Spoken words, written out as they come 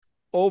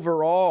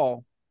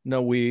overall,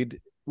 Naweed,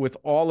 with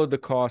all of the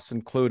costs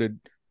included,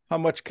 how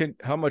much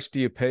do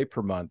you pay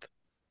per month?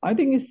 I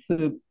think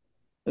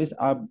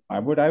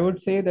I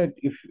would say that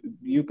if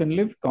you can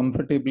live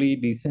comfortably,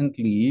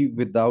 decently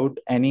without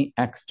any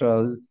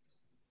extras,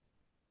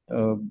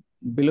 uh,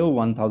 below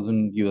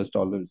 1,000 US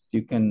dollars,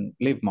 you can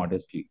live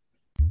modestly.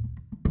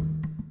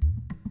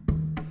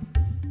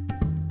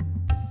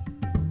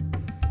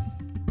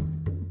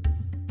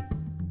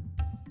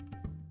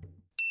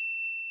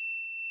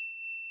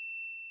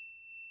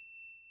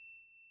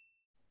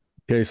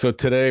 Okay, so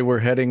today we're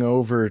heading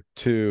over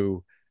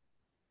to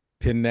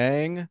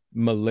Penang,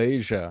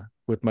 Malaysia,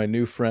 with my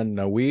new friend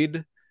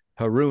Naweed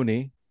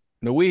Haruni.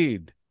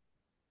 Naweed,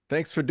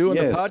 thanks for doing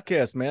the Yes.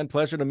 podcast, man.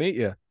 Pleasure to meet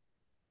you.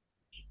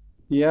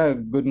 Yeah.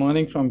 Good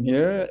morning from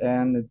here,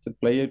 and it's a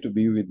pleasure to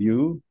be with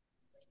you.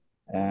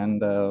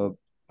 And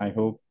I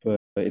hope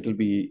it'll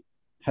be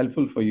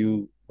helpful for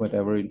you,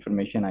 whatever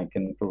information I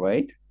can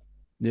provide.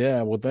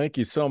 Yeah, well, thank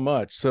you so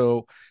much.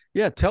 So,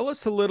 yeah, tell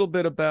us a little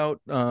bit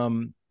about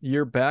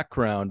your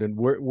background and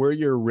where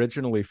you're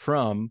originally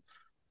from,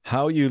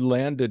 how you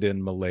landed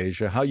in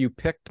Malaysia, how you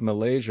picked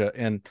Malaysia,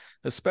 and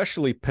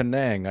especially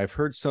Penang. I've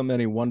heard so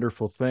many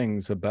wonderful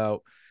things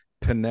about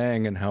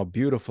Penang and how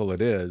beautiful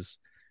it is.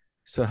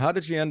 So, how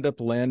did you end up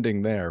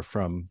landing there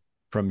from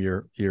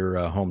your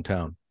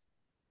hometown?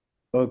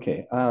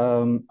 Okay.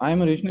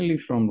 I'm originally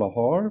from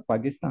Lahore,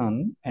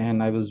 Pakistan,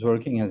 and I was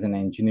working as an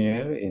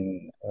engineer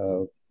in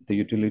the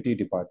utility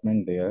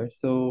department there.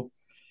 So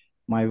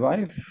my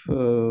wife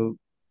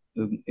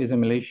is a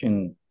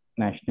Malaysian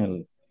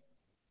national.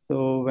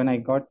 So when I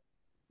got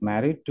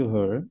married to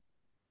her,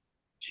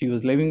 she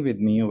was living with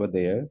me over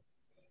there.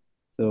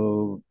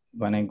 So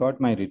when I got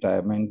my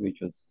retirement, which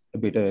was a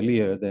bit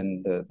earlier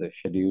than the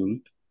scheduled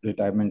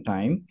retirement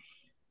time,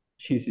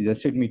 she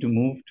suggested me to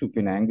move to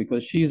Penang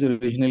because she is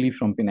originally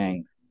from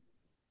Penang.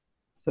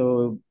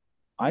 So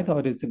I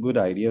thought it's a good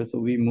idea. So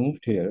we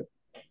moved here.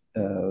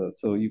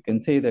 So you can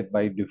say that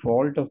by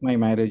default of my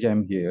marriage,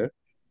 I'm here.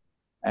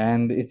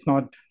 And it's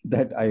not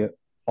that I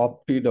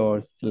opted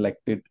or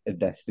selected a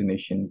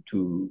destination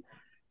to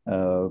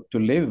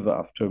live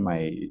after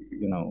my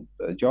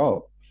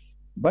job.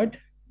 But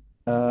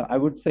I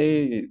would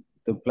say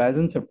the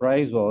pleasant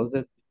surprise was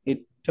that it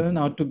turned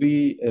out to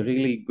be a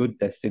really good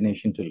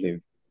destination to live.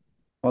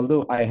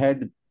 Although I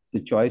had the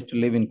choice to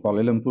live in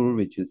Kuala Lumpur,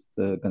 which is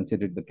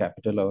considered the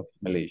capital of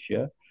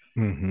Malaysia,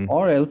 Hmm.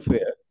 or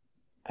elsewhere.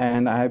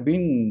 And I have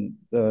been,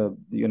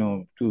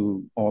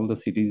 to all the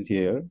cities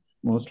here,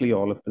 mostly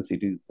all of the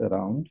cities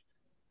around.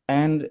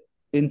 And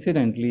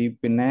incidentally,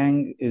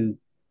 Penang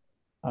is,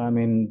 I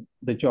mean,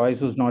 the choice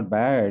was not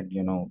bad.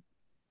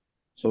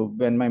 So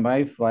when my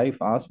wife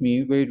asked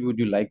me, where would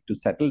you like to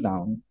settle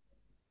down,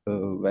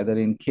 whether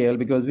in KL,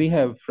 because we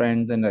have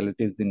friends and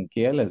relatives in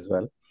KL as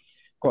well,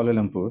 Kuala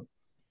Lumpur.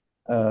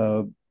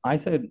 Uh, I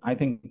said, I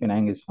think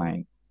Penang is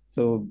fine.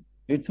 So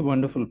it's a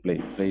wonderful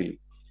place, really.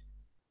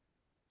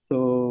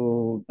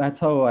 So that's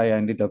how I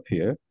ended up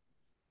here.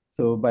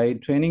 So by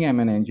training, I'm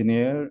an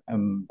engineer.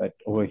 But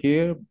over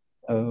here,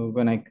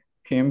 when I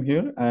came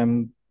here,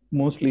 I'm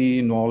mostly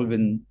involved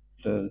in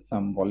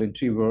some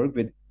voluntary work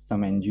with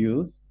some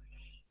NGOs.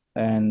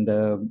 And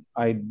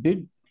I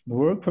did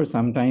work for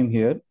some time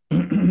here,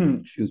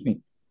 excuse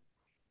me,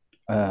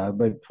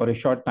 but for a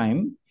short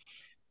time.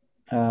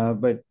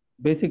 But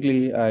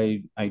basically,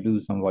 I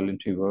do some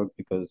voluntary work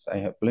because I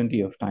have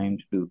plenty of time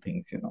to do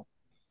things.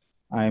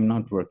 I'm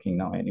not working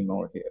now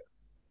anymore here.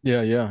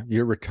 Yeah, yeah,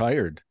 you're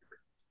retired,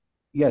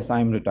 Yes,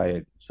 I'm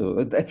retired,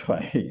 so that's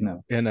why.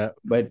 and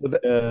But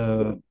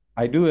well,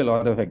 I do a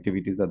lot of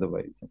activities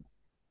otherwise.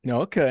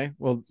 okay,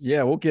 well,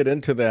 yeah, we'll get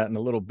into that in a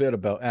little bit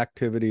about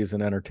activities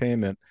and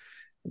entertainment.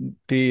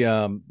 The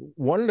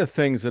one of the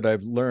things that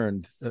I've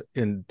learned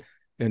in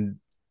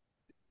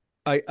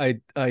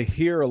I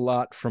hear a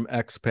lot from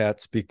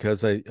expats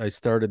because I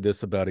started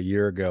this about a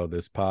year ago,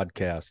 this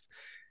podcast,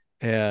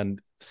 and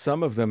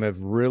some of them have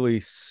really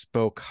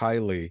spoke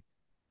highly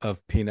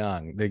of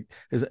Penang.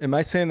 Am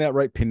I saying that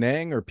right?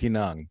 Penang or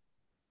Penang?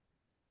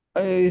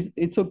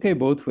 It's okay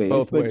both ways,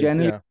 Both but ways,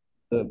 generally,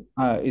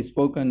 yeah. is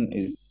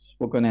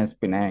spoken as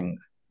Penang.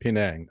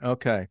 Penang.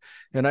 Okay.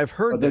 And I've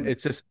heard But that the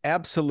it's just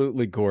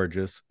absolutely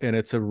gorgeous and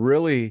it's a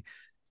really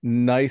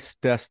nice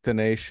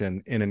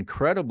destination and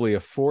incredibly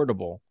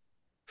affordable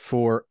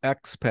for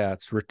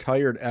expats,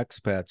 retired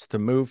expats to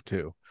move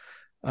to.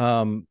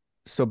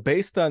 So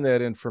based on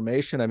that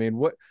information, I mean,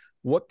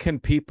 what can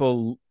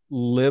people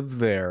live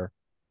there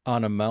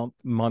on a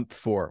month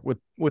for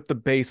with the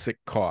basic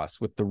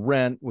costs, with the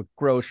rent, with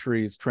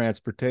groceries,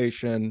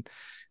 transportation,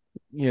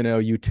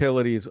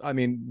 utilities? I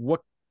mean,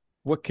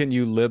 what can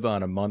you live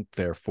on a month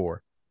there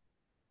for?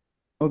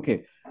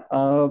 Okay.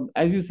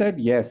 As you said,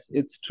 yes,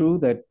 it's true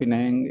that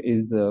Penang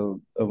is a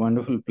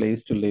wonderful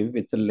place to live.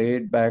 It's a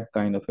laid back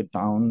kind of a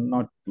town,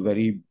 not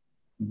very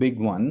big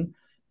one.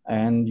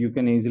 And you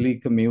can easily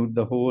commute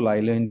the whole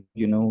island,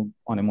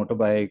 on a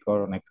motorbike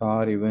or on a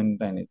car even,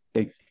 and it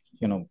takes,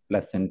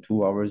 less than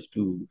 2 hours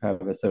to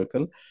have a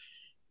circle.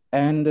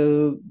 And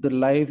the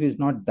life is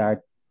not that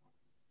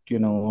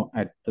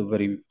at the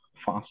very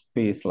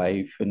fast-paced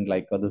life in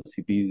like other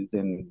cities,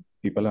 and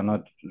people are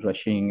not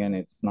rushing, and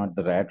it's not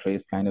the rat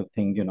race kind of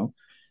thing.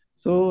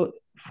 So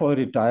for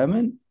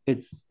retirement,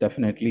 it's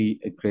definitely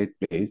a great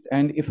place.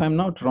 And if I'm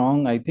not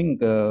wrong, I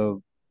think a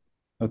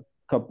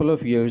couple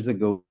of years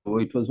ago,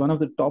 it was one of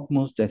the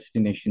topmost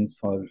destinations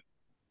for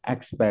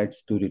expats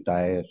to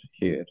retire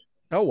here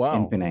Oh, in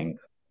wow. Penang.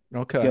 Yeah,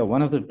 Okay.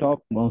 one of the top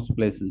most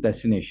places,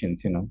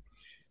 destinations.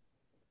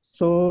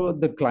 So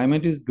the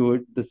climate is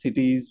good. The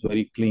city is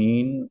very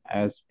clean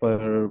as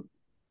per,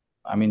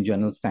 I mean,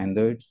 general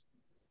standards.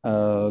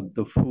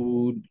 The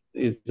food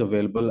is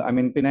available. I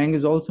mean, Penang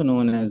is also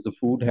known as the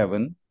food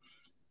heaven,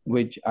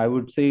 which I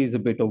would say is a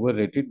bit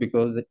overrated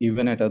because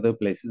even at other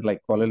places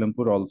like Kuala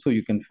Lumpur, also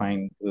you can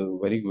find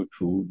very good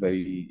food,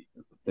 very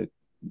uh,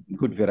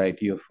 good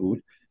variety of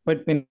food.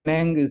 But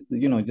Penang is,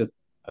 just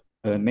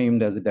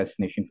named as a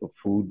destination for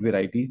food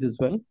varieties as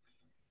well.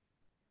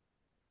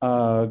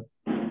 Uh,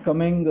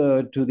 Coming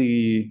to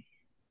the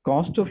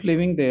cost of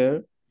living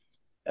there,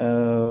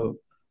 uh,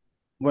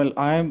 well,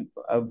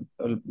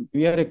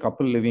 we are a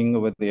couple living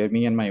over there,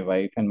 me and my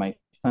wife, and my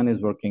son is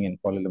working in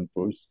Kuala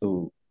Lumpur,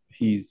 so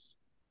he's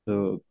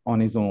on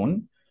his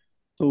own.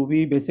 So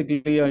we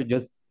basically are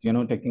just,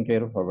 taking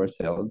care of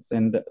ourselves,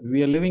 and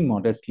we are living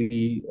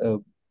modestly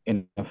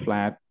in a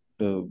flat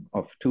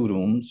of 2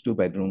 rooms, 2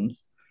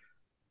 bedrooms,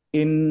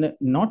 in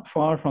not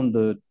far from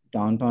the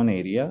downtown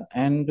area,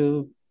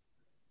 and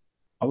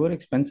our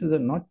expenses are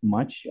not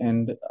much,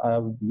 and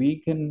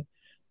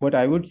what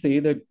I would say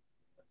that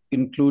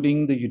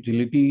including the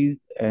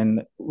utilities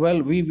and well,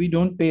 we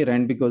don't pay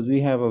rent because we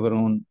have our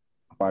own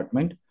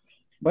apartment.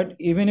 But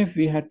even if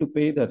we had to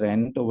pay the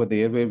rent over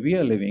there where we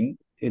are living,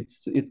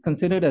 it's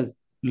considered as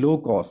low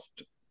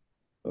cost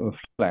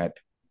flat.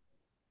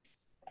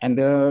 And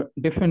there are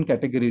different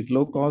categories: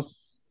 low cost,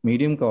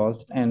 medium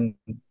cost, and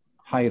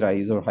high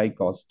rise or high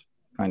cost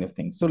kind of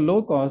thing. So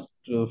low cost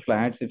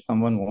flats, if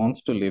someone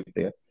wants to live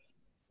there,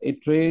 it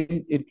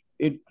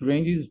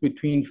ranges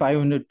between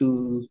 500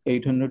 to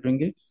 800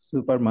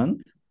 ringgits per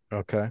month.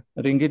 Okay.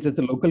 Ringgit is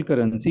the local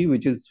currency,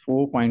 which is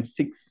 4.6,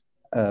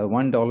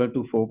 $1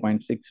 to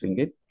 4.6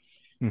 ringgit.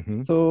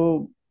 Mm-hmm.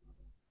 So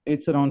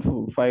it's around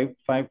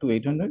five to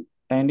 800.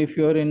 And if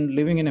you're in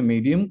living in a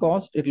medium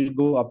cost, it'll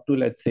go up to,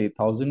 let's say,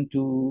 1,000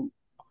 to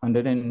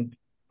 100 and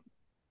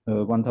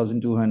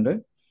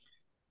 1,200.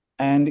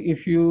 And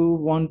if you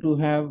want to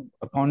have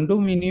a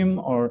condominium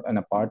or an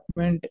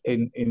apartment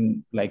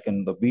in like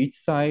in the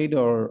beach side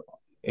or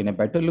in a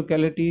better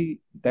locality,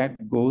 that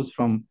goes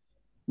from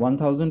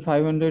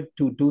 1,500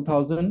 to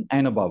 2,000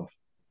 and above,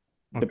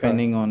 Okay.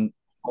 depending on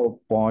how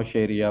posh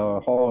area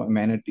or how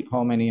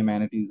many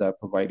amenities are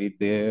provided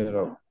there,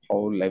 or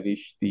how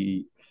lavish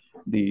the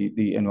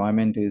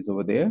environment is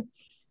over there.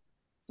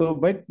 So,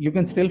 but you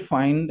can still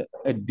find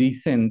a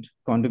decent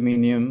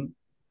condominium,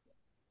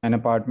 an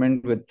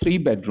apartment with 3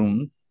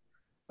 bedrooms,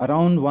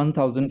 around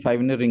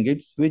 1,500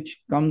 ringgits, which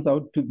comes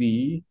out to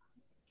be,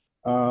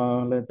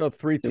 let's So say,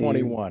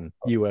 321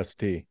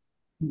 USD.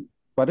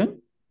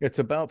 pardon? It's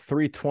about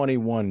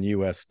 321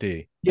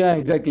 USD. Yeah,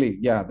 exactly.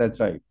 Yeah, that's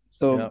right.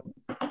 Yeah. So,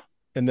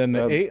 And then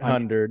I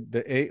mean,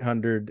 the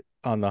 800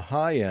 on the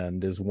high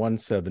end is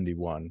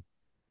 171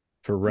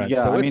 for rent.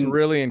 yeah, So I it's mean,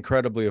 really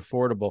incredibly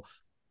affordable.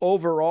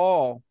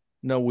 Overall,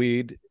 no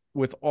weed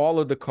with all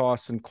of the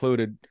costs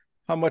included,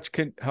 how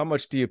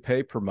much do you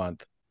pay per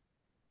month?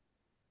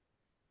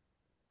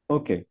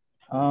 okay.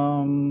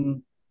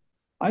 Um,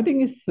 I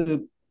think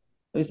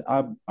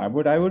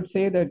I would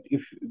say that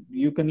if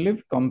you can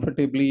live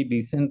comfortably,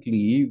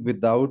 decently,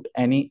 without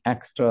any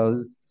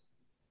extras,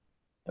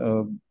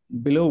 uh,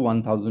 below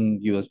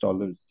 1,000 US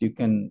dollars, you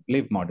can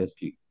live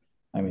modestly.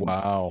 I mean,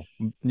 Wow.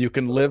 You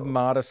can live uh,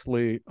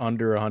 modestly yeah,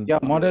 under a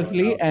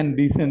modestly thousand and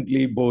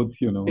decently both.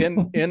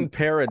 in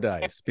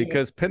paradise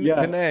because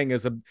Yeah,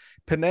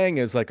 Penang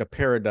is like a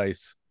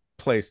paradise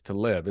place to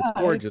live. It's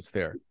yeah, gorgeous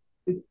there.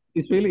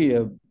 it's really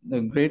a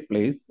great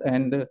place,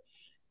 and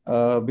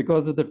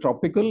because of the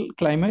tropical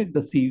climate,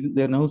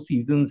 there are no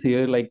seasons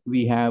here like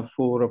we have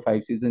 4 or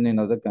 5 seasons in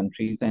other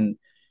countries. And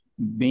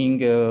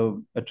being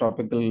a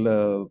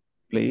tropical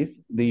place,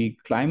 the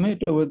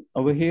climate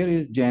over here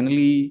is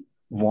generally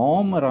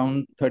warm,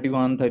 around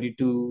 31,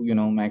 32,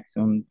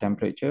 maximum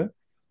temperature.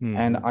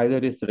 And Hmm. either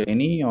it's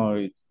rainy or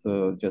it's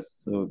just,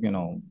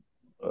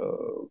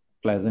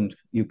 pleasant,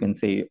 you can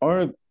say,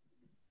 or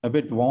a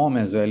bit warm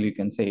as well, you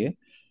can say.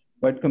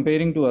 But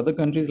comparing to other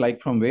countries,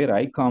 like from where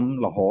I come,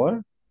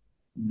 Lahore,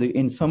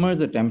 in summer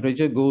the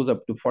temperature goes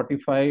up to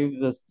 45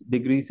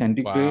 degrees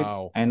centigrade,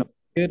 Wow. and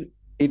here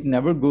it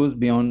never goes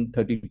beyond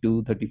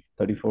 32, 30,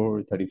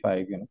 34,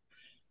 35,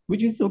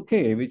 which is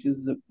okay, which is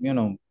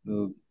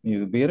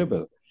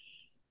bearable.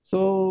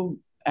 So,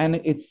 and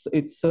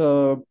it's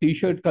a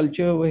t-shirt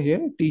culture over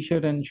here.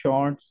 T-shirt and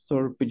shorts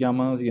or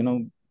pajamas,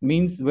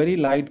 means very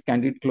light,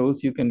 candid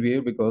clothes you can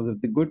wear because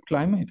of the good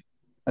climate.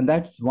 And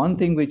that's one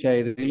thing which I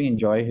really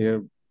enjoy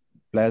here.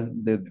 Plus,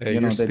 Hey,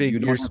 that you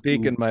you're don't have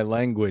speaking to. my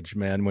language,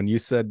 man. When you're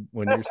saying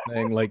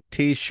like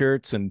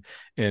t-shirts and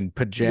Yeah,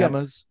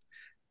 pajamas.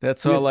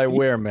 That's Yes, all I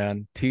wear,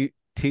 man. T-shirts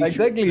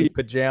exactly. and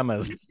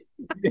pajamas.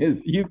 Yes,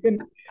 you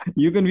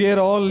can wear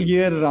all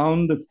year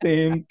round the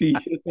same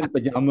t-shirts and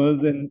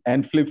pajamas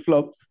and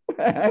flip-flops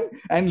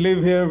and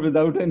live here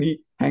without any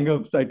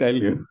hang-ups, I tell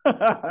you.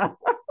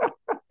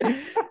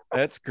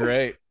 That's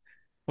great.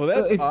 Well, So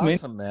that's it's meant,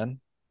 awesome, man.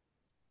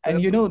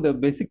 and That's the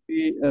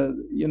basically,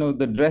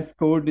 the dress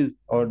code is,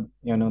 or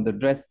the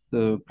dress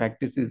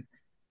practices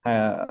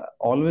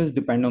always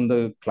depend on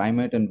the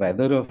climate and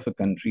weather of a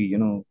country.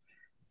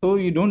 So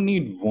you don't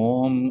need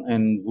warm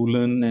and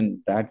woolen and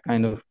that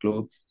kind of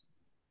clothes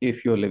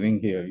if you're living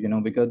here,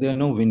 because there are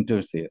no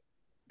winters here.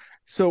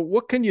 so.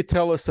 What can you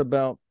tell us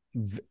about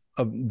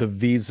the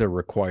visa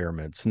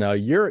requirements? Now,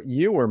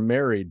 you were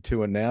married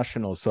to a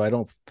national, so I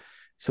don't.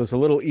 So it's a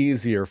little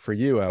easier for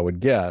you, I would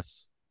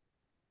guess.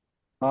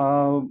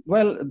 Well,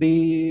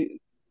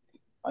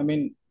 I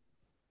mean,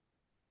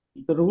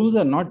 the rules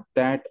are not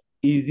that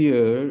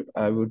easier,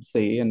 I would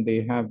say, and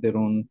they have their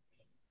own,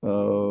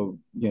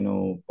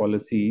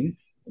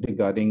 policies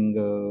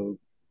regarding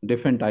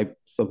different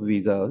types of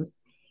visas.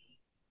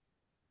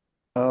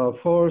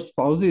 For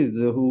spouses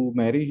who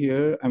marry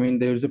here, I mean,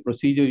 there's a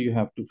procedure you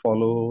have to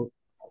follow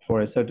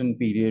for a certain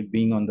period,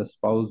 being on the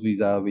spouse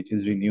visa, which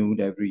is renewed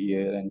every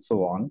year, and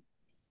so on.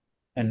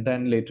 And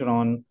then later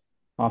on,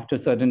 after a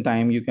certain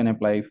time, you can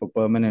apply for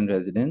permanent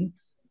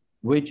residence,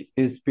 which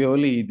is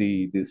purely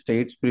the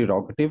state's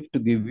prerogative to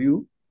give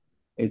you.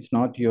 It's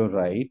not your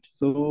right.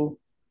 So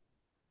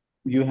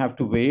you have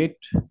to wait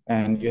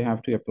and you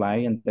have to apply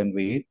and then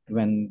wait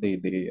when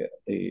they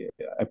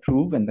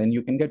approve, and then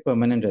you can get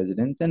permanent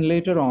residence. And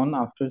later on,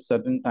 after a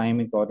certain time,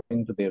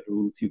 according to their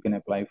rules, you can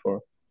apply for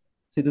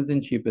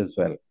citizenship as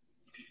well.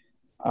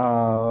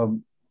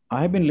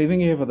 I've been living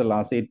here for the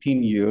last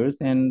 18 years,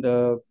 and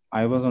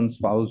I was on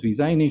spouse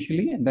visa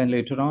initially, and then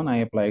later on, I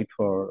applied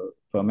for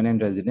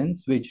permanent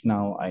residence, which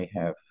now I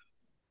have.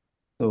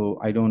 So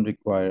I don't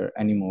require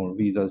any more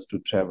visas to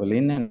travel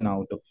in and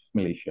out of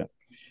Malaysia.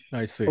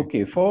 I see.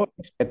 Okay, for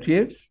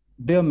expatriates,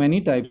 there are many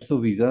types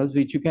of visas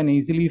which you can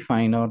easily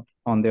find out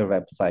on their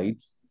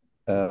websites.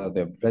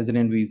 Their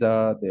resident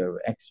visa, their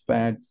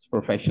expats,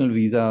 professional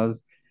visas,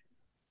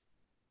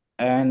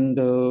 and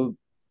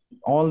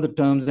all the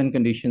terms and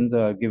conditions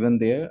are given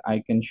there.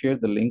 I can share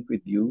the link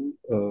with you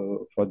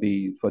for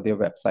their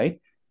website,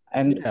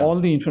 and Yeah. all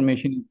the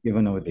information is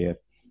given over there.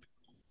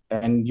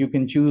 And you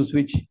can choose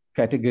which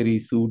category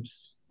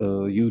suits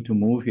you to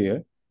move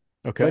here.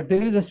 Okay. But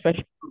there is a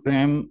special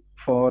program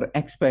for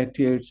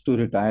expatriates to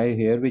retire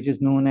here, which is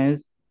known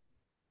as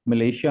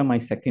Malaysia, My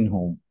Second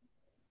Home.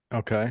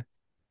 Okay.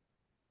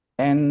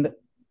 And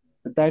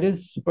that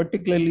is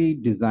particularly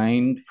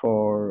designed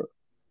for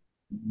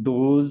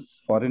those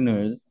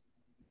foreigners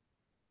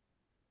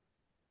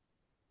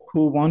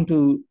who want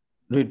to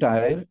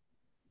retire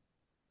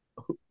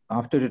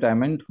after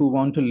retirement, who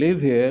want to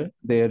live here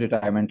their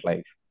retirement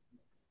life.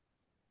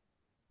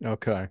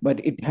 Okay.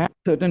 But it has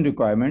certain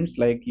requirements,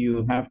 like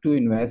you have to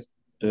invest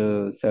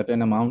a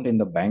certain amount in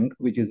the bank,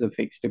 which is a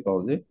fixed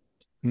deposit.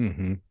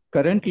 Mm-hmm.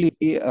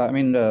 Currently, I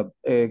mean, a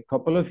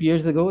couple of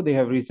years ago, they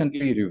have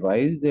recently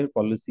revised their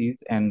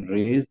policies and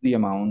raised the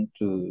amount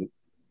to,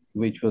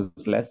 which was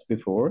less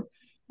before.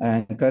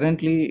 And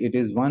currently, it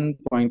is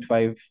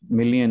 1.5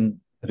 million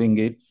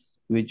ringgits,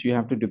 which you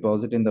have to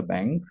deposit in the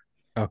bank,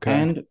 Okay.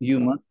 and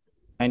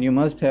you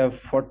must have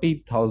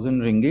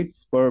 40,000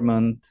 ringgits per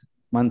month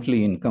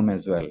monthly income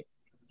as well.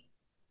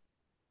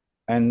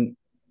 And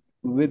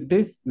with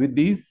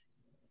these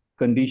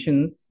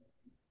conditions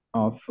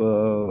of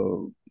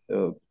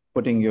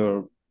putting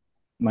your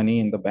money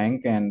in the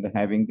bank and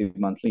having the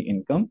monthly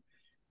income,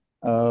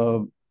 uh,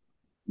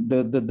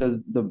 the, the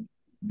the the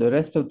the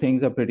rest of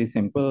things are pretty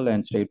simple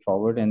and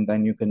straightforward. And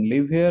then you can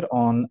live here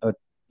on a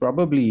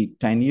probably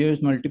 10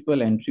 years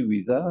multiple entry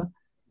visa,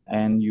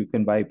 and you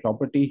can buy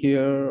property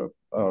here,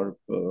 or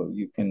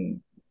you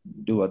can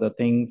do other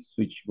things,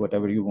 which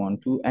whatever you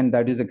want to, and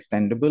that is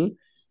extendable,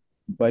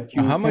 but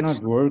Now, you cannot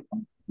work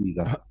on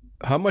visa. h-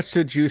 how much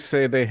did you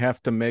say they have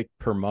to make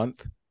per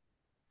month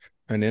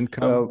an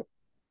income? Uh,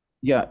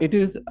 yeah, it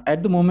is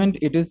at the moment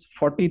it is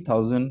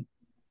 40,000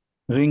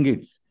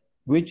 ringgits,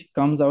 which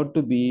comes out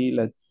to be,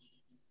 let's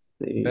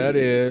That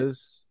say,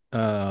 is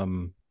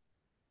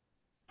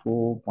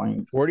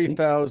 4.6.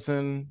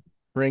 40,000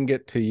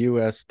 ringgit to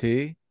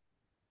USD.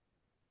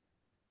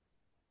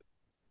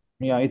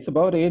 Yeah, it's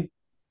about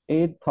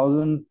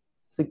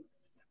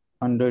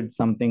 8,600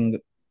 something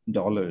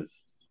dollars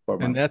per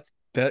And month. that's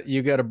that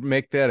you got to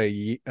make that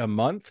a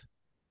month.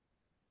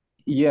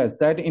 Yes,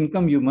 that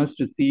income you must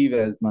receive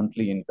as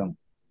monthly income,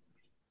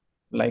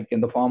 like in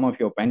the form of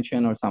your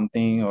pension or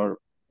something, or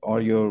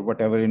your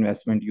whatever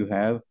investment you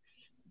have,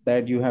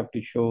 that you have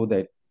to show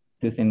that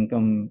this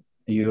income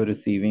you're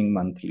receiving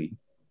monthly.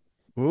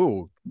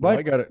 Ooh, well, But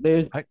I got it.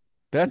 there's, I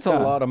That's a yeah,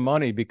 lot of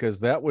money because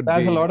that would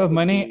that's a be lot of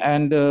money.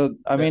 And I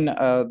that. mean,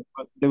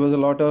 there was a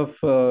lot of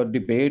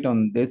debate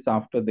on this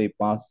after they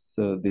passed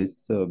this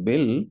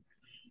bill.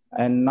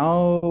 And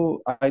now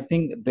I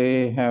think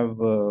they have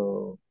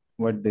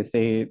what they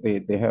say,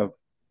 they have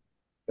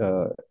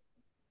uh,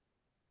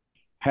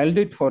 held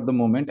it for the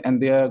moment,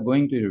 and they are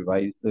going to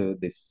revise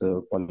this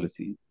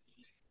policy.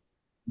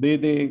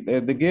 They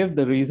gave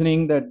the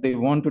reasoning that they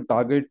want to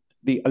target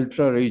the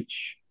ultra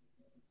rich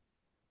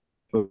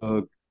uh,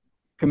 So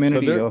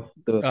community they're, of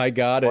the I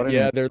got it. Yeah,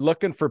 foreigners. they're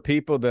looking for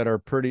people that are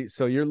pretty.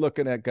 So you're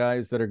looking at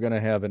guys that are going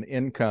to have an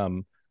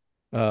income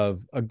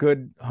of a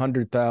good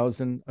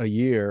 100,000 a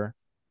year,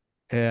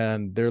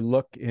 and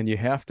and you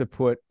have to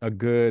put a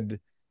good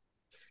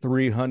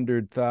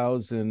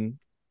 300,000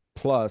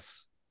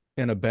 plus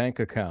in a bank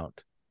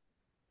account.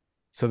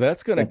 So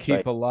That's right.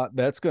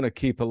 that's going to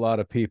keep a lot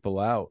of people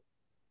out.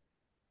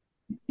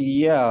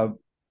 Yeah,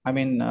 I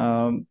mean,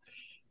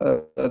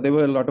 there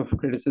were a lot of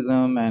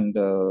criticism and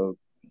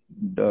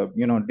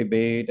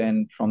debate,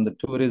 and from the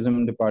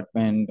tourism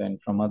department and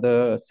from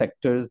other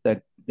sectors,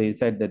 that they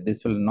said that this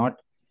will not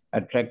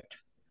attract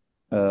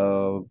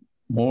uh,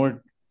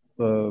 more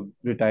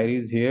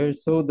retirees here.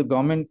 So the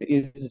government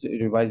is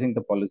revising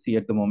the policy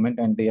at the moment,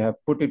 and they have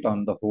put it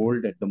on the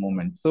hold at the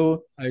moment.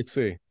 So I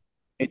see.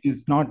 it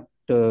is not,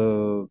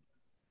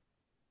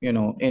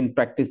 in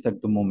practice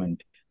at the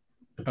moment.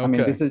 I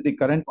mean, Okay. this is the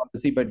current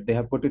policy, but they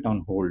have put it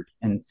on hold,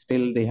 and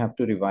still they have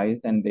to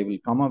revise, and they will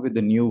come up with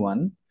a new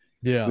one,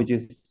 Yeah. which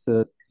is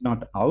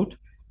not out.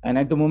 And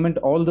at the moment,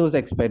 all those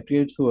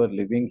expatriates who are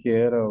living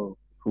here or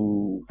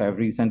who have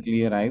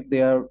recently arrived,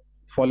 they are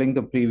following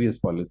the previous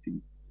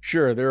policy.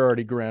 Sure, they're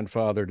already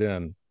grandfathered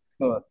in.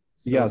 So,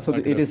 So yeah, it's so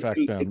not going it to is affect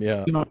still, them. it's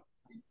Yeah. still not,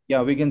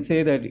 yeah, we can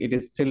say that it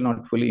is still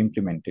not fully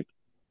implemented.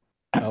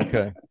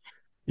 Okay.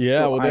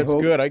 Yeah, So well, I that's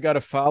hope, good. I got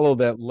to follow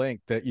that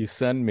link that you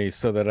send me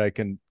so that I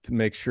can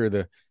make sure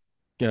to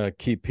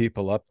keep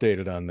people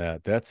updated on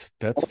that. That's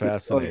okay, okay.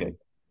 fascinating.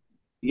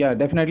 Yeah,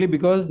 definitely,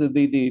 because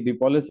the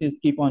policies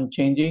keep on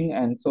changing,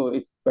 and so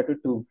it's better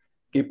to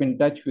keep in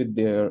touch with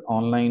their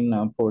online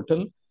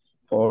portal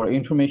for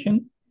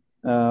information,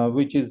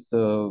 which is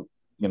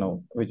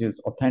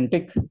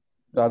authentic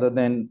rather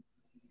than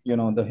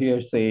the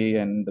hearsay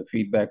and the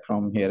feedback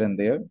from here and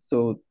there.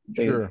 So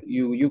Sure.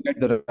 you get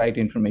the right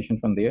information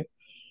from there,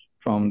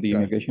 from the Okay.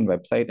 immigration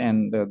website,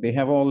 and they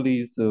have all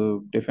these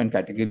different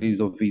categories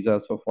of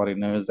visas for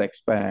foreigners,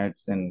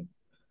 expats, and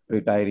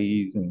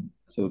retirees, and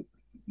so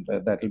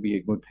that will be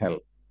a good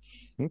help.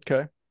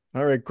 Okay.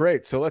 All right,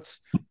 great. So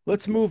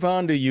let's move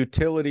on to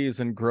utilities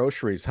and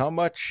groceries. How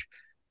much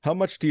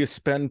do you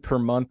spend per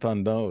month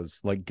on those?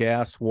 Like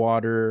gas,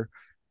 water,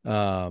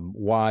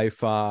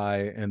 Wi-Fi,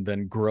 and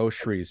then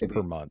groceries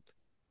per month.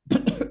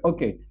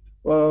 Okay.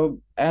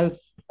 As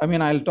I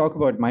mean, I'll talk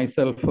about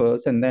myself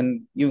first, and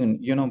then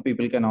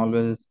people can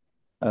always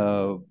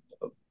uh,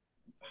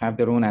 have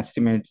their own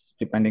estimates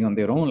depending on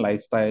their own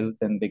lifestyles,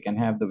 and they can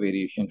have the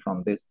variation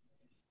from this.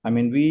 I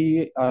mean,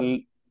 we are,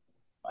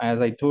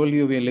 as I told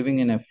you, we're living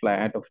in a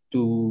flat of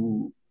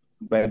two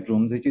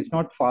bedrooms, which is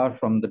not far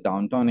from the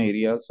downtown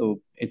area, so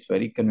it's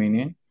very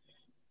convenient,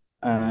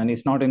 and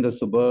it's not in the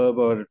suburb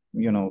or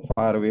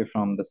far away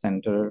from the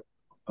center.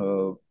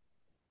 Uh,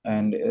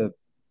 and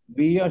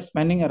we are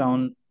spending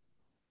around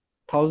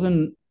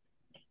thousand,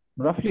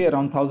 roughly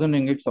around 1,000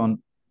 ringgits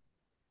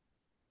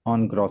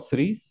on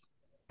groceries,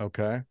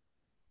 Okay.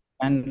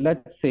 and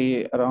let's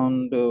say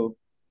around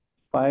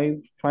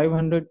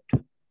 500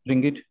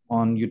 ringgit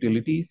on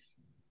utilities,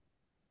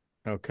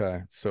 Okay.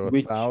 So a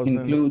which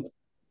thousand. includes,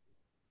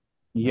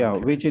 yeah,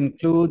 Okay. which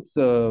includes,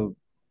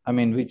 I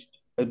mean, which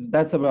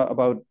that's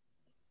about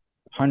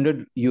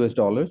 100 US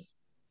dollars.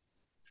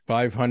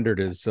 500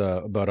 is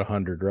about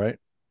 100, right?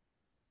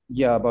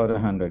 Yeah, about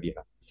 100. Yeah.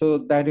 So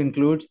that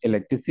includes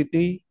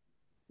electricity,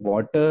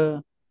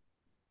 water,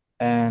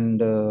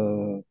 and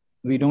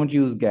we don't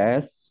use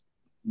gas.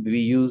 We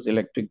use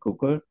electric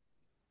cooker,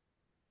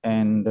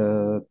 and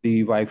the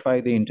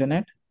Wi-Fi, the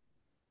internet.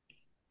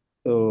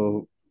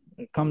 So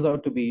it comes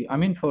out to be, I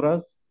mean, for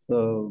us,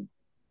 uh,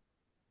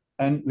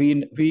 and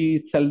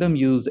we seldom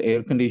use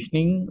air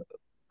conditioning.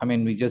 I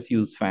mean, we just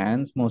use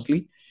fans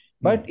mostly.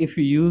 But Hmm. if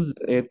you use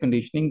air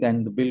conditioning,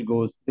 then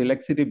the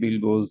electricity bill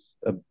goes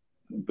a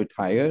bit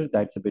higher.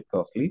 That's a bit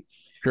costly.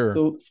 Sure.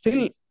 So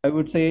still, I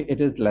would say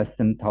it is less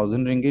than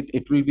 1,000 ringgit.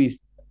 It will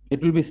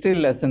be still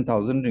less than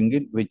 1,000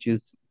 ringgit,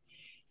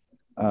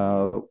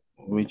 uh,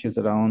 which is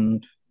That's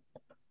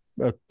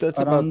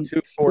about around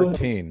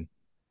 214.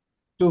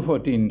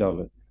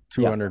 $214.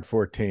 Yeah.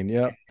 214.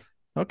 Yep.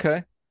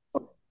 Okay.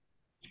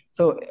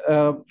 So,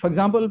 for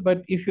example,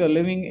 but if you're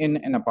living in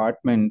an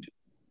apartment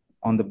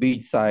on the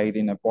beach side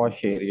in a posh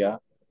area,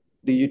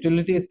 the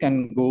utilities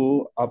can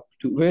go up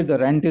to where the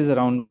rent is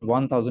around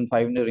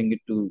 1,500 ringgit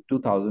to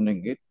 2,000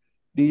 ringgit.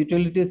 The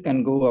utilities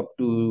can go up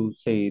to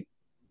say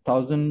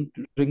 1,000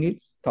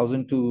 ringgits,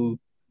 1,000 to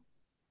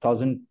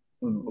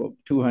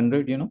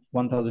 1,200,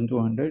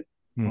 1,200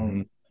 Hmm.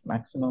 um,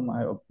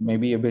 maximum,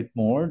 maybe a bit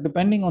more,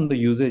 depending on the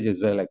usage as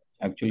well. Like,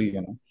 actually,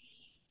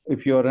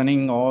 if you're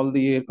running all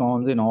the air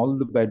cons in all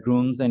the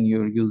bedrooms and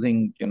you're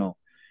using,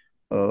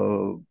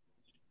 uh,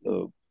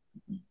 uh,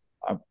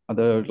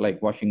 other like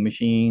washing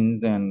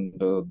machines and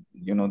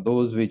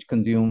those which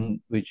consume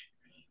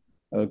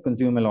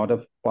a lot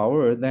of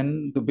power,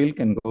 then the bill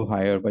can go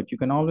higher, but you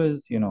can always,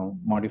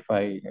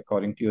 modify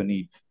according to your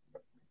needs.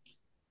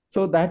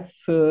 So that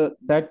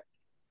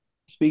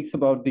speaks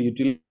about the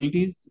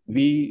utilities.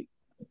 We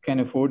can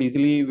afford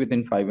easily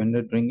within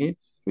 500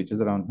 ringgits, which is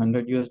around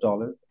 100 US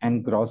dollars.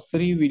 And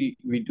grocery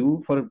we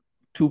do for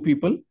two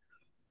people,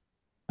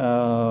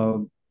 uh,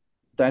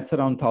 that's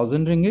around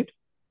 1,000 ringgit.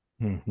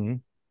 Mm-hmm.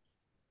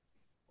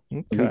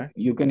 We Okay.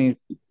 you can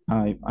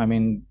I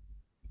mean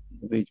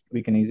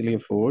we can easily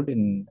afford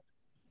in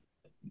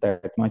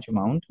that much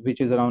amount,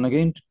 which is around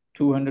again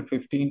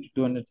 215 to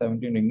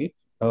 217 ringgits,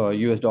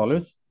 US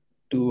dollars,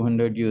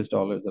 200 US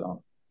dollars around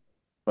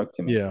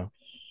approximately. Yeah.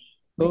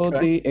 So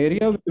Okay.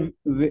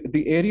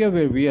 the area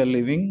where we are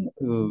living,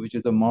 which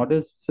is a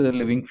modest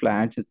living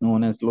flat, is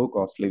known as low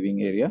cost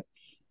living area.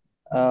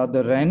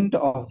 The rent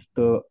of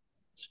the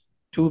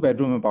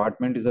two-bedroom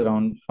apartment is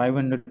around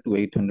 500 to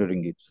 800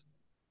 ringgits.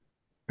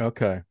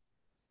 Okay.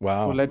 So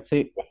Wow. let's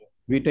say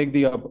we take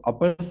the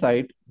upper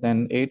side,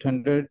 then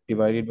 800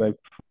 divided by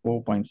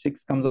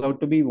 4.6 comes out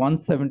to be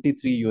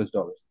 173 US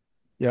dollars.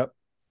 Yep.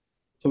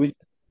 So which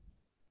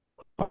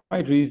is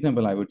quite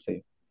reasonable, I would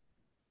say.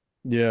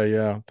 Yeah,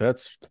 yeah.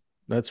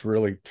 That's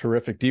really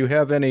terrific. Do you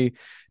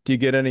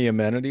get any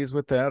amenities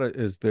with that?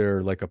 Is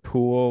there like a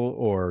pool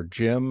or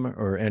gym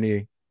or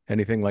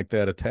anything like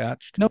that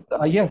attached? No,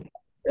 yes,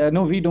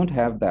 no, we don't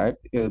have that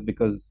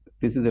because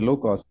this is a low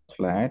cost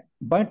flat.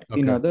 But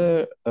in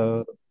Okay.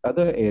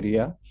 other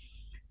area,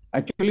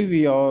 actually,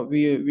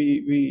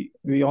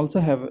 we also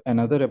have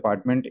another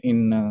apartment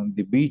in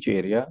the beach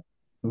area,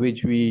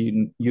 which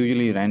we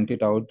usually rent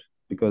it out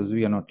because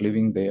we are not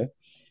living there.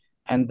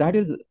 And that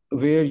is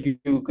where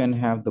you can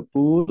have the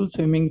pool,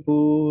 swimming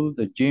pool,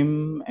 the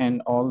gym, and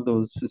all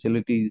those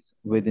facilities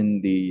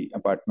within the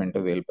apartment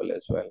available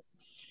as well.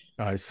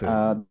 I see.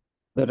 Uh,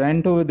 the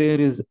rent over there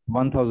is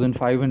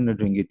 1,500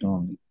 ringgit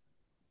only.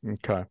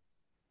 Okay.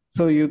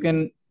 So you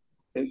can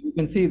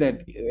see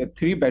that a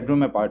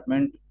three-bedroom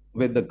apartment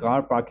with the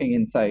car parking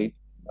inside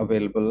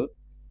available,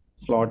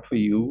 slot for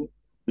you,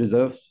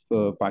 reserves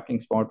parking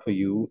spot for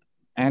you,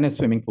 and a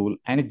swimming pool,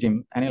 and a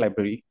gym, and a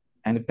library,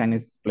 and a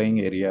tennis playing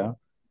area.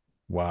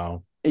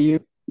 Wow. You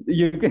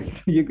you can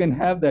you can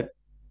have that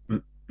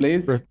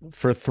place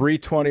For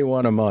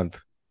 321 a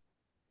month.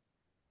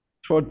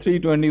 for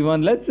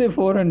 321. Let's say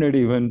 400,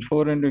 even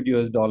 400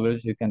 US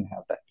dollars. You can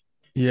have that,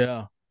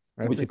 Yeah.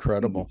 That's which is within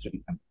incredible. this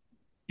region.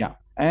 Yeah,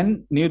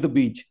 and near the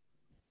beach,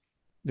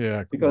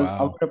 Yeah. because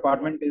our Wow.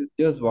 apartment is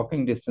just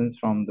walking distance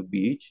from the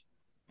beach.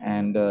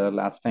 And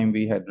last time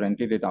we had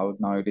rented it out.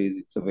 Nowadays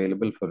it's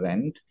available for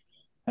rent,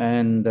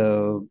 and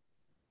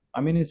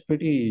I mean it's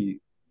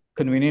pretty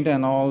convenient,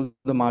 and all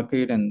the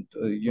market and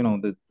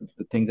the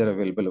things are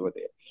available over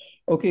there.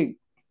 Okay,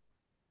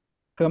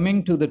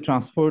 coming to the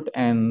transport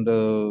and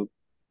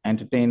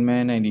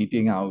entertainment and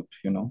eating out.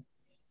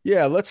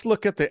 Yeah, let's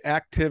look at the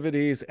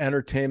activities,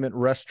 entertainment,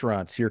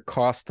 restaurants, your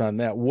cost on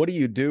that. What do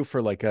you do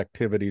for like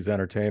activities,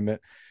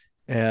 entertainment?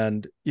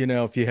 And,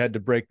 if you had to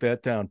break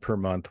that down per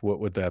month, what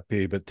would that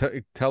be? But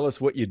tell us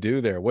what you do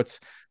there. What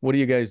do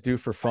you guys do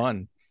for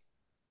fun?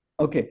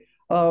 Okay,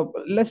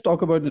 let's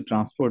talk about the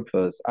transport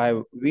first.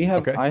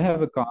 Okay. I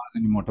have a car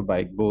and a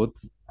motorbike both,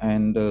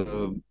 and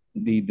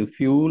the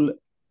fuel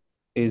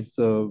is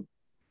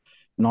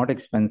not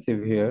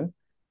expensive here.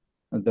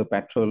 The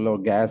petrol or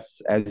gas,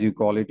 as you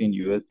call it in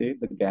USA,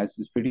 the gas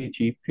is pretty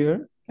cheap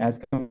here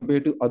as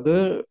compared to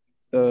other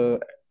uh,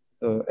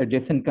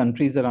 adjacent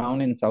countries around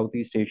in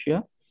Southeast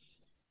Asia.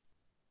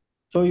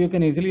 So you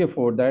can easily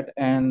afford that.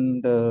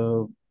 And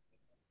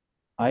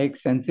I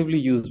extensively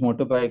use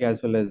motorbike as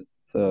well as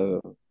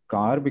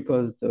car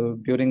because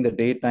during the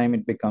daytime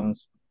it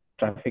becomes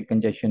traffic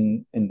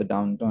congestion in the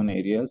downtown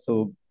area.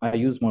 So I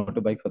use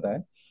motorbike for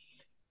that.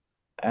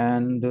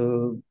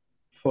 And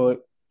for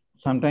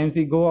sometimes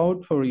we go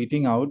out for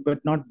eating out, but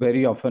not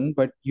very often.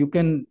 But you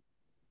can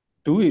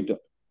do it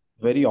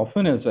very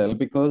often as well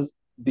because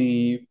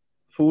the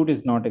food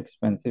is not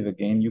expensive.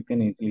 Again, you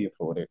can easily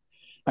afford it.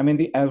 I mean,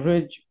 the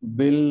average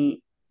bill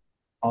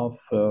of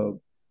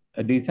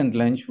a decent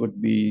lunch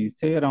would be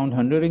say around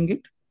 100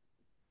 ringgit,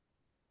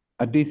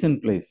 a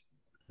decent place.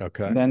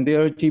 Okay. Then they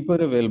are cheaper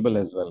available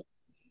as well.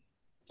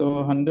 So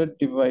 100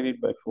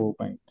 divided by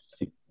 4.6,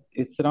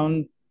 it's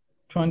around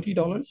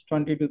 $20,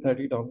 20 to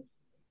 $30.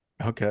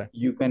 Okay.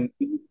 You can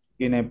eat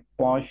in a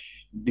posh,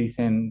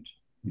 decent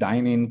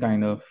dine-in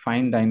kind of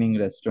fine dining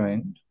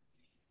restaurant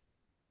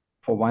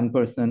for one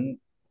person.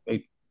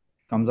 It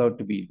comes out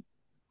to be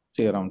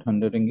say around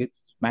 100 ringgits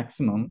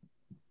maximum,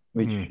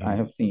 which I Hmm.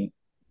 have seen.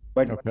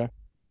 But Okay.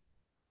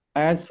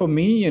 as for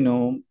me,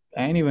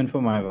 and even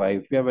for my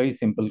wife, we are very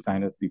simple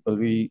kind of people.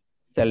 We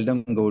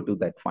seldom go to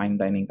that fine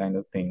dining kind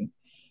of thing.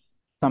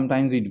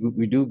 Sometimes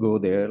we do go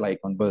there like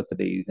on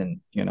birthdays and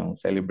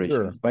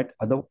celebrations, Sure. but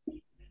otherwise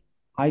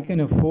I can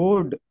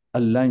afford a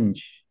lunch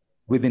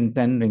within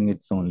 10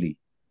 ringgits only,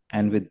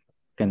 and with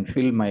can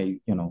fill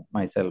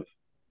myself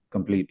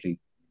completely.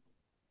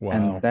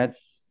 And Wow.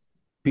 that's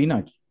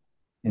peanuts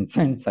in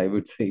cents, I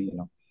would say.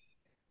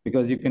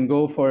 because you can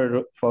go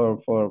for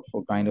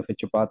kind of a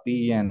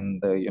chapati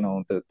and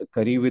the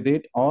curry with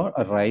it, or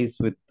a rice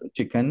with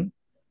chicken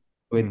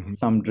with Hmm.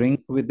 some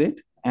drink with it,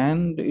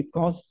 and it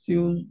costs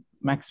you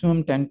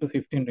maximum 10 to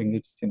 15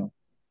 ringgits, which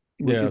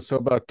Yeah, is so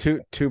about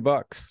two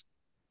bucks,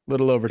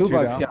 little over two two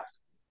bucks. Yeah, dollars.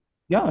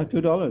 yeah,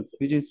 $2,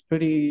 which is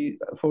pretty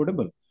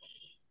affordable.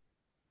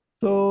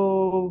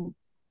 So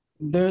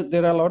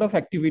there are a lot of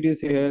activities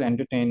here,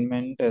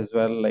 entertainment as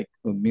well, like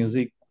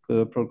music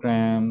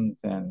programs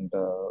and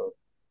uh,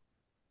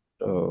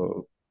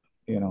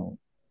 you know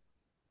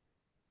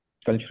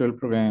cultural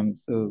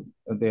programs. So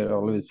there are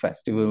always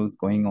festivals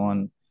going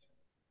on.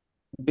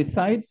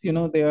 Besides,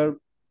 because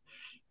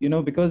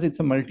it's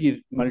a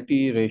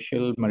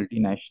multiracial,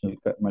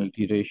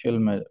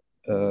 multinational,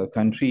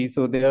 country,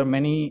 so there are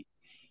many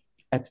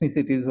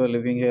ethnicities who are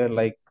living here,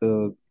 like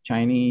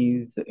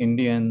Chinese,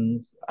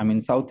 Indians, I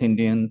mean South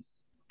Indians,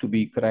 to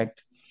be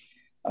correct,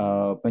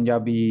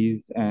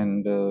 Punjabis,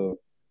 and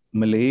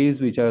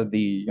Malays, which are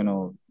the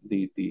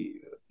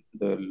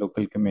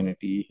local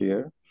community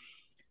here.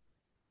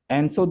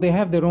 And so they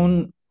have their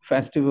own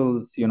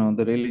festivals,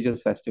 the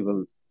religious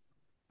festivals,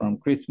 from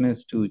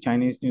Christmas to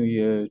Chinese New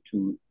Year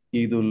to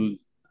Eid ul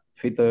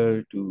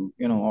Fitr to,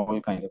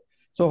 all kind of.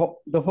 So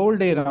the whole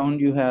day around,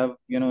 you have,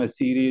 a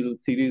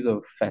series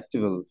of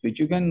festivals which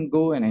you can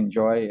go and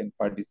enjoy and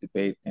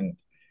participate and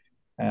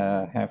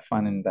have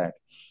fun in that.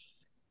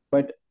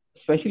 But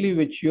especially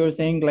which you're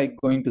saying, like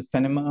going to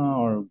cinema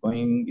or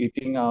going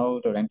eating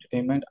out or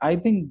entertainment, I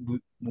think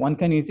one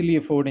can easily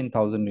afford in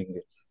 1,000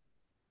 ringgits,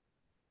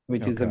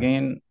 which is Okay.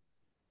 again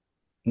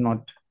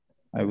not,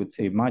 I would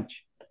say,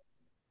 much.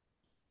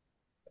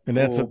 And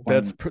Four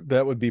point,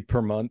 that would be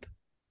per month,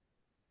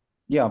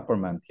 yeah, per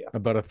month, yeah.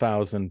 about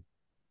 1,000.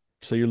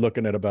 So you're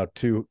looking at about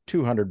two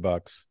hundred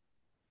bucks.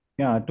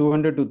 Yeah,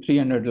 200 to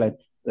 300,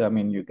 I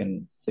mean, you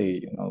can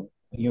say,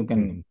 you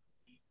can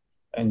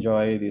Hmm.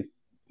 enjoy this,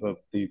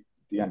 the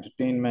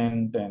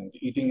entertainment and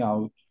eating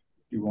out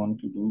if you want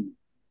to do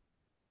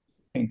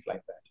things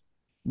like that.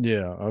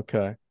 Yeah.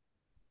 Okay.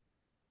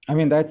 I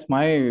mean, that's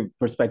my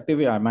perspective.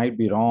 I might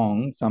be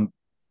wrong.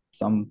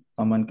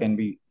 Someone can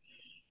be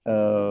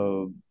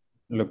uh,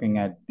 looking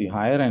at the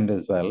higher end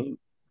as well.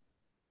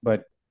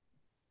 But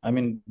I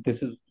mean,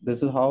 this is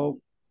how,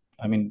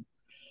 I mean,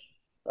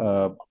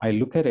 I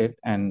look at it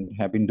and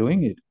have been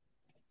doing it.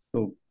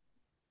 So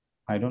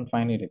I don't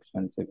find it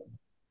expensive.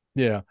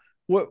 Yeah.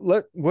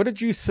 What did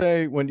you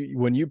say when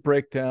you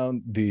break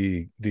down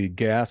the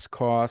gas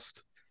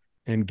cost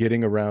and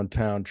getting around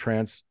town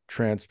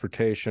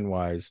transportation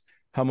wise?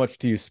 How much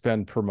do you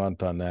spend per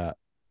month on that?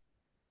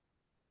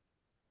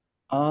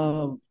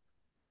 Uh,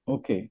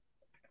 okay.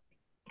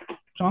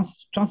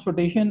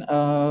 Transportation.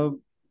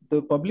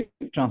 The public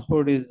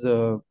transport is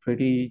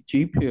pretty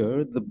cheap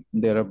here.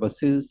 There are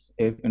buses,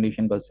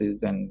 air-conditioned buses,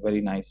 and very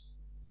nice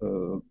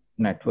uh,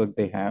 network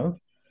they have.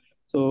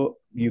 So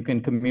you can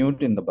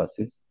commute in the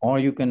buses, or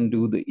you can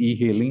do the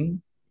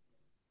e-hailing,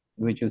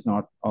 which is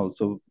not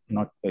also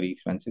not very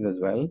expensive as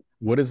well.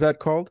 What is that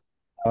called?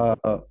 Uh,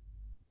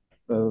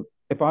 uh,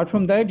 Apart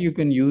from that, you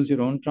can use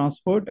your own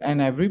transport, and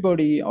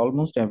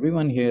almost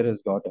everyone here has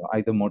got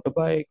either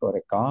motorbike or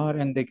a car,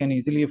 and they can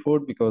easily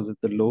afford because of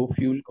the low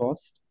fuel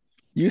cost.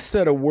 You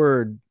said a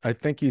word. I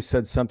think you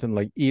said something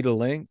like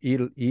eat-a-ling.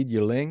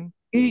 E-hailing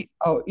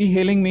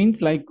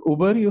means like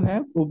Uber. You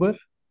have Uber,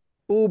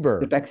 the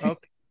Uber. taxi.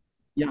 Okay.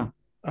 Yeah,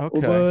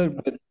 Okay. Uber.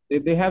 But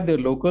they have their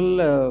local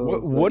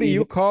What do e.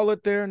 you call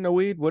it there,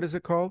 Noid? What is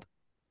it called?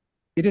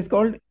 It is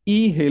called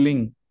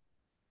e-hailing.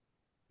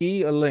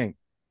 E-a-ling.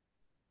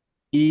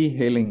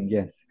 E-hailing.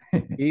 Yes.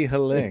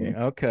 E-hailing.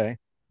 Okay.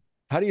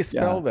 How do you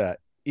spell Yeah. that?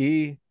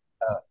 E.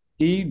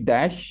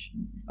 E-dash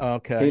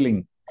Okay.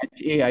 hailing.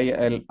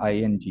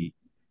 Hailing.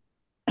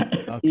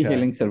 Okay.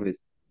 E-hailing service.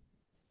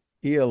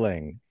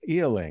 Eeling.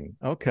 Eeling.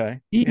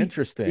 Okay. E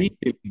Interesting.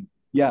 e-hailing.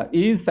 Yeah,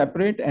 E is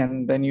separate,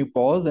 and then you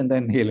pause and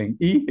then hailing.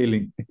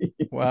 E-hailing.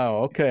 Wow.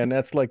 Okay. And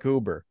that's like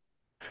Uber.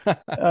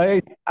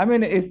 I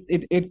mean,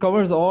 it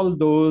covers all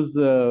those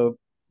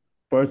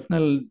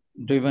personal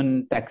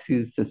driven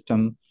taxis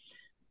system,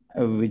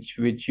 which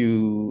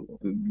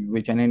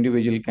an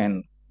individual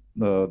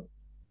uh,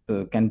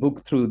 can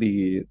book through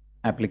the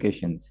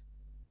applications.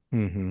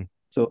 Hmm.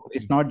 So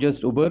it's not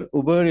just Uber.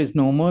 Uber is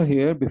no more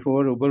here.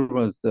 Before, Uber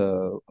was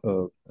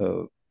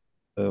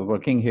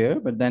working here,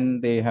 but then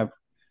they have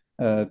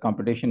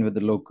competition with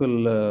the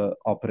local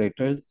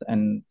operators,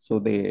 and so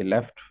they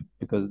left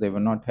because they were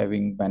not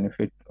having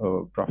benefit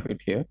or profit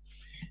here.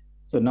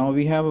 So now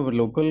we have a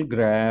local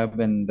Grab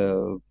and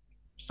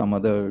some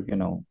other,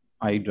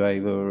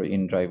 iDriver,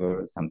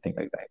 InDriver, something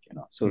like that.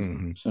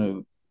 Hmm.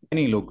 So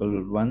many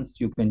local ones,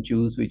 you can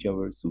choose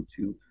whichever suits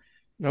you.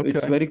 So it's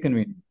Okay. very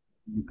convenient.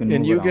 You can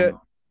And move you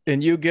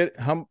around. get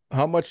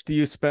how much do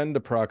you spend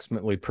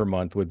approximately per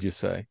month, would you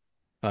say,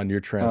 on your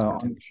On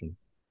transportation?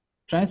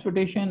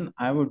 transportation,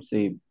 I would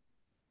say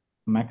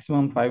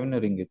maximum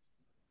 500 ringgits.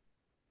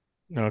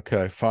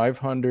 Okay.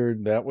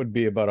 500, that would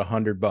be about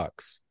 100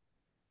 bucks.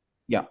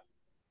 Yeah.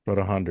 About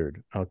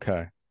 100.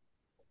 Okay.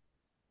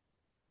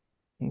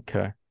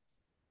 Okay.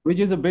 which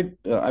is a bit,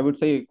 I would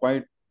say,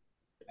 quite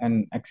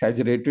an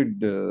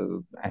exaggerated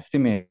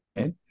estimate.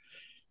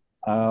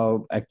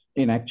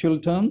 In actual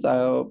terms,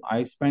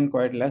 I spend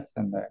quite less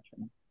than that.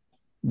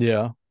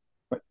 Yeah.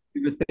 But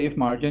with a safe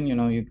margin,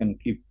 you can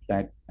keep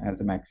that as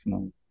a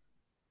maximum.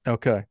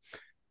 Okay.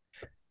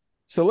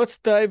 So let's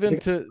dive Bec-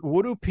 into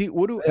what do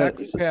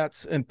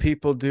expats and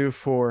people do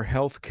for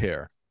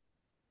healthcare?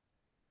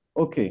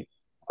 okay.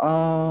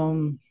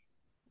 Um,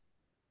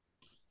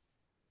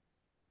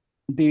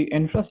 the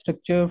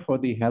infrastructure for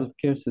the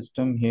healthcare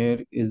system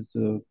here is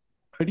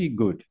pretty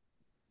good.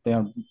 They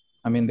are,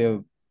 I mean,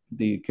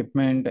 the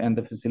equipment and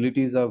the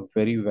facilities are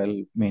very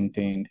well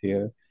maintained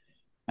here,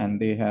 and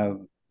they have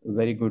a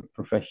very good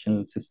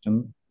professional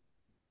system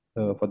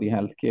for the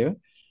healthcare.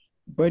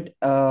 But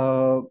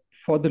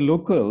for the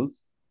locals,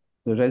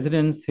 the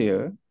residents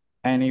here,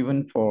 and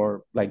even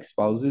for like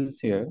spouses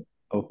here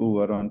who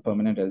are on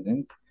permanent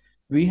residence,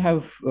 we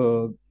have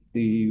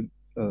the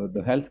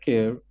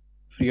healthcare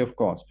free of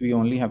cost. We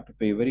only have to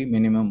pay very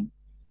minimum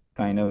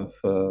kind of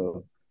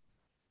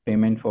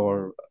payment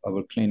for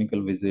our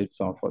clinical visits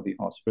or for the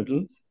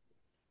hospitals.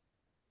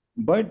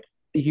 But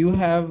you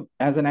have,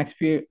 as an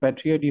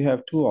expatriate, you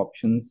have two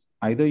options.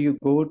 Either you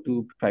go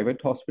to private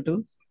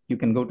hospitals, you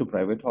can go to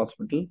private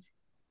hospitals,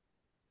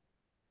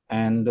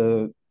 and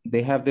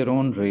they have their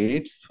own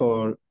rates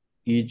for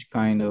each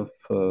kind of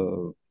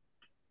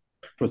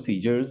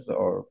procedures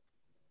or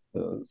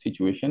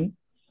situation.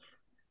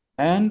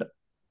 And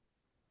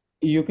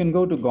you can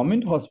go to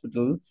government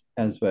hospitals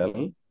as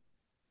well,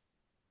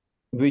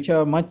 which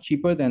are much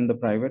cheaper than the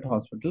private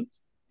hospitals,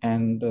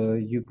 and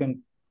you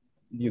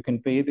can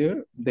pay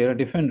there. There are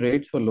different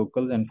rates for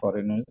locals and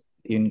foreigners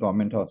in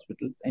government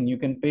hospitals, and you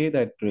can pay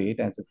that rate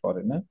as a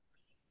foreigner.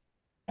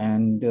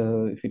 And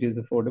if it is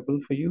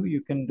affordable for you,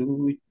 you can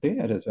do it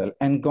there as well.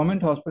 And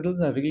government hospitals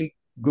are really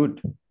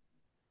good.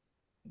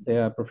 They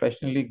are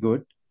professionally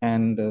good.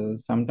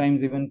 And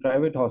sometimes even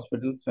private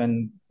hospitals,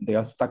 when they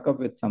are stuck up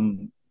with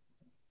some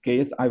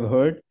case, I've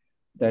heard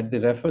that they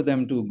refer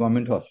them to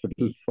government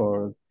hospitals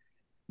for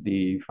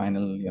the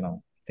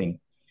final, thing.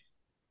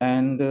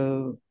 And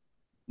the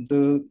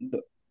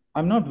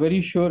I'm not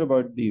very sure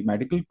about the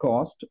medical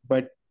cost,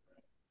 but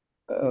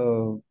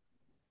uh,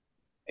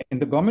 in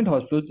the government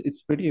hospitals,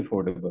 it's pretty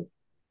affordable.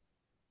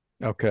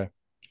 Okay.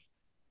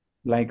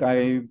 Like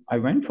I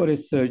went for a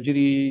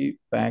surgery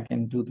back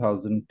in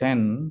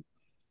 2010,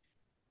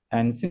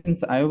 and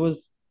since I was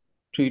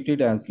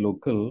treated as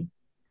local,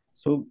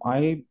 so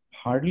I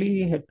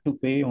hardly had to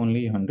pay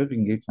only 100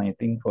 ringgits, I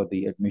think, for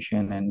the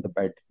admission and the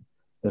bed.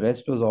 The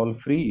rest was all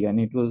free, and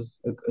it was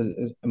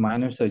a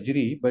minor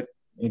surgery, but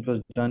it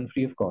was done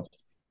free of cost.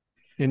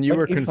 And you But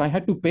were if I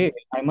had to pay,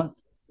 I must,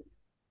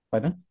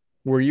 pardon?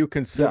 were you Yeah,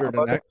 considered an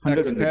about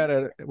 100 ringgit.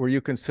 expat were you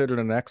considered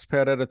an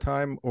expat at a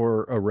time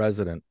or a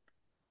resident?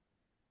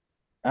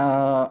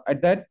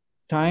 At that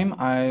time,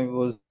 I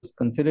was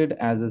considered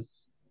as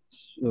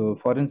a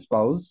foreign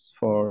spouse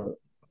for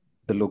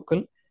the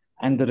local,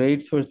 and the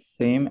rates were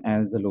same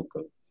as the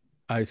locals.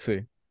 I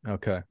see.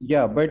 Okay.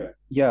 Yeah,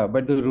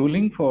 but the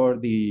ruling for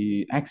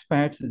the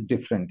expats is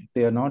different.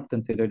 They are not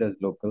considered as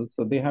locals,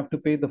 so they have to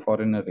pay the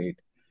foreigner rate,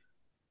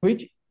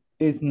 which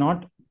is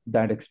not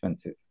that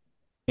expensive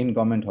in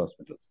government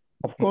hospitals.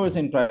 Of course, Mhm.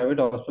 in private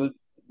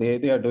hospitals,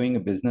 they are doing a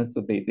business,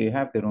 so they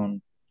have their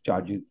own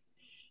charges,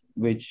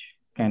 which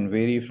can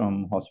vary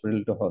from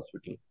hospital to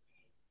hospital.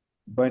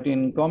 But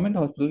in government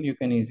hospital, you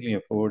can easily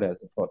afford as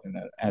a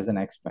foreigner, as an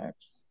expat.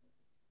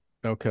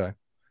 Okay.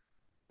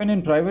 And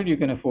in private, you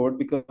can afford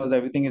because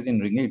everything is in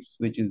ringgits,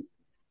 which is,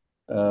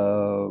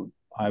 uh,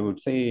 I would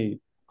say,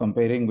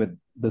 comparing with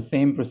the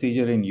same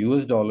procedure in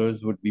US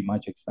dollars would be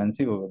much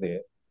expensive over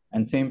there,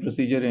 and same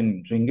procedure in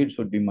ringgits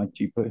would be much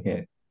cheaper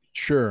here.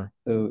 Sure.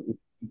 So if you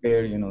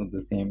compare,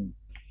 the same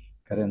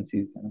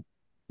currencies.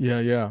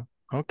 Yeah, yeah.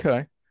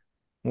 Okay.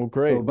 Well, So,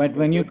 great. but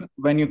when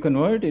you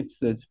convert,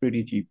 it's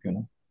pretty cheap.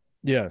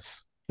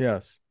 Yes.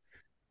 Yes.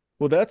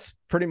 Well, that's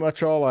pretty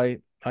much all I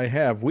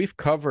have. We've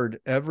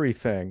covered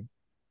everything.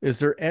 Is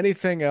there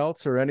anything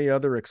else or any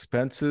other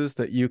expenses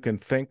that you can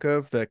think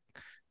of that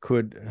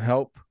could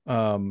help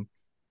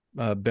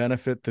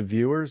benefit the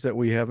viewers that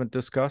we haven't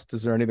discussed?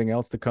 Is there anything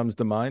else that comes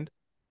to mind?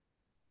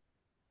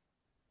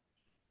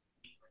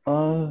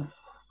 Uh,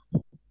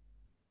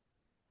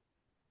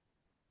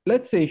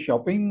 let's say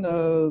shopping.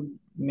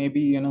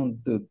 Maybe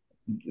the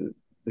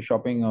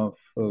shopping of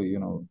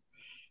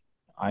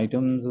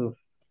items of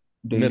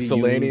daily use.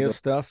 Miscellaneous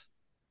stuff?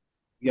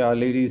 Yeah,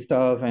 lady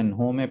stuff and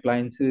home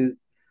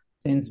appliances.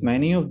 Since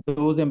many of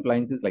those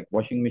appliances like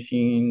washing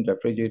machine,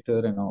 refrigerator,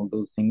 and all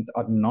those things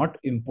are not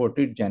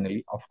imported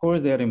generally. Of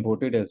course, they are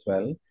imported as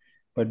well,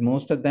 but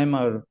most of them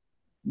are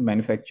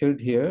manufactured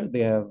here.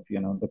 They have,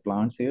 the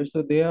plants here,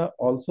 so they are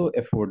also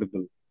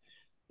affordable.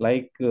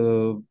 Like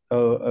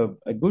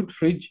a good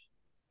fridge,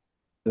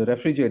 the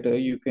refrigerator,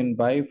 you can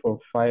buy for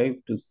 5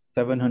 to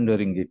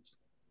 700 ringgits,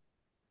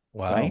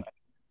 Wow. right?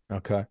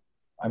 Okay.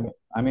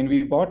 I mean,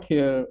 we bought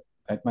here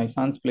at my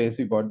son's place.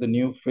 We bought the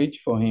new fridge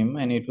for him,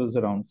 and it was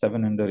around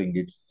 700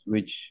 ringgits,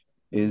 which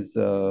is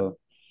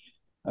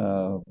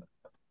uh,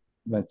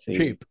 let's say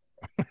Cheap.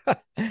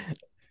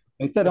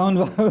 it's That's around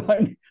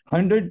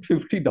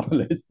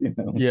 $150,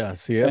 yeah,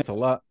 see, And that's a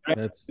lot.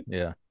 That's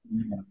yeah.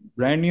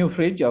 brand new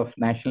fridge of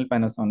National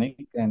Panasonic,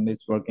 and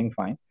it's working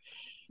fine.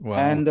 Wow.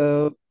 And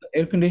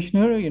air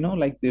conditioner,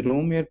 like the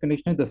room air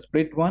conditioner, the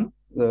split one,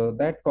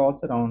 that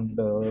costs around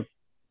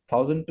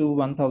 1,000 to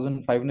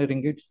 1,500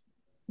 ringgits,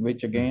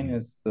 which again Hmm.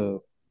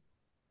 is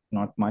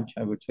not much,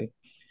 I would say.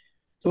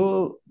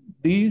 So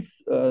these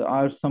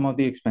are some of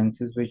the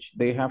expenses which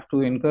they have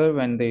to incur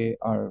when they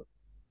are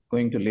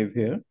going to live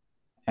here,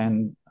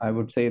 and I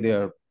would say they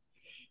are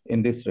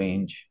in this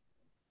range.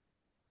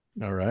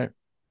 All right.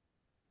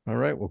 All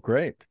right. Well,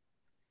 great.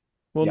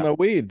 Well, Yeah.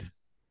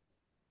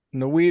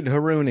 Naweed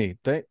Haruni,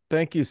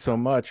 thank you so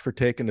much for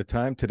taking the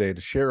time today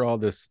to share all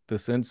this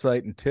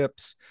insight and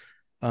tips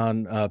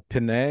on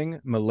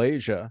Penang,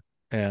 Malaysia,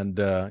 and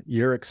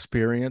your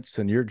experience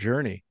and your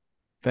journey.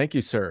 Thank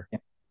you, sir. Yeah.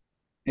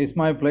 It's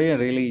my pleasure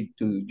really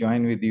to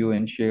join with you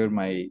and share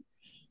my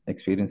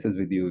experiences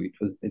with you.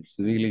 It's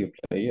really a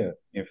pleasure.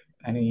 If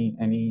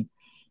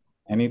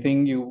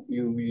anything you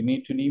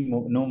need to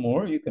know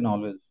more, you can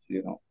always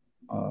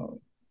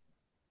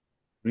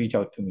reach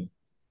out to me.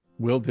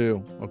 Will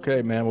do.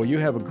 Okay, man. Well, you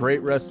have a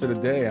great rest of the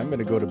day. I'm going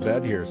to go to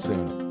bed here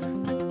soon.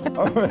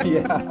 All right,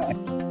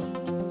 yeah.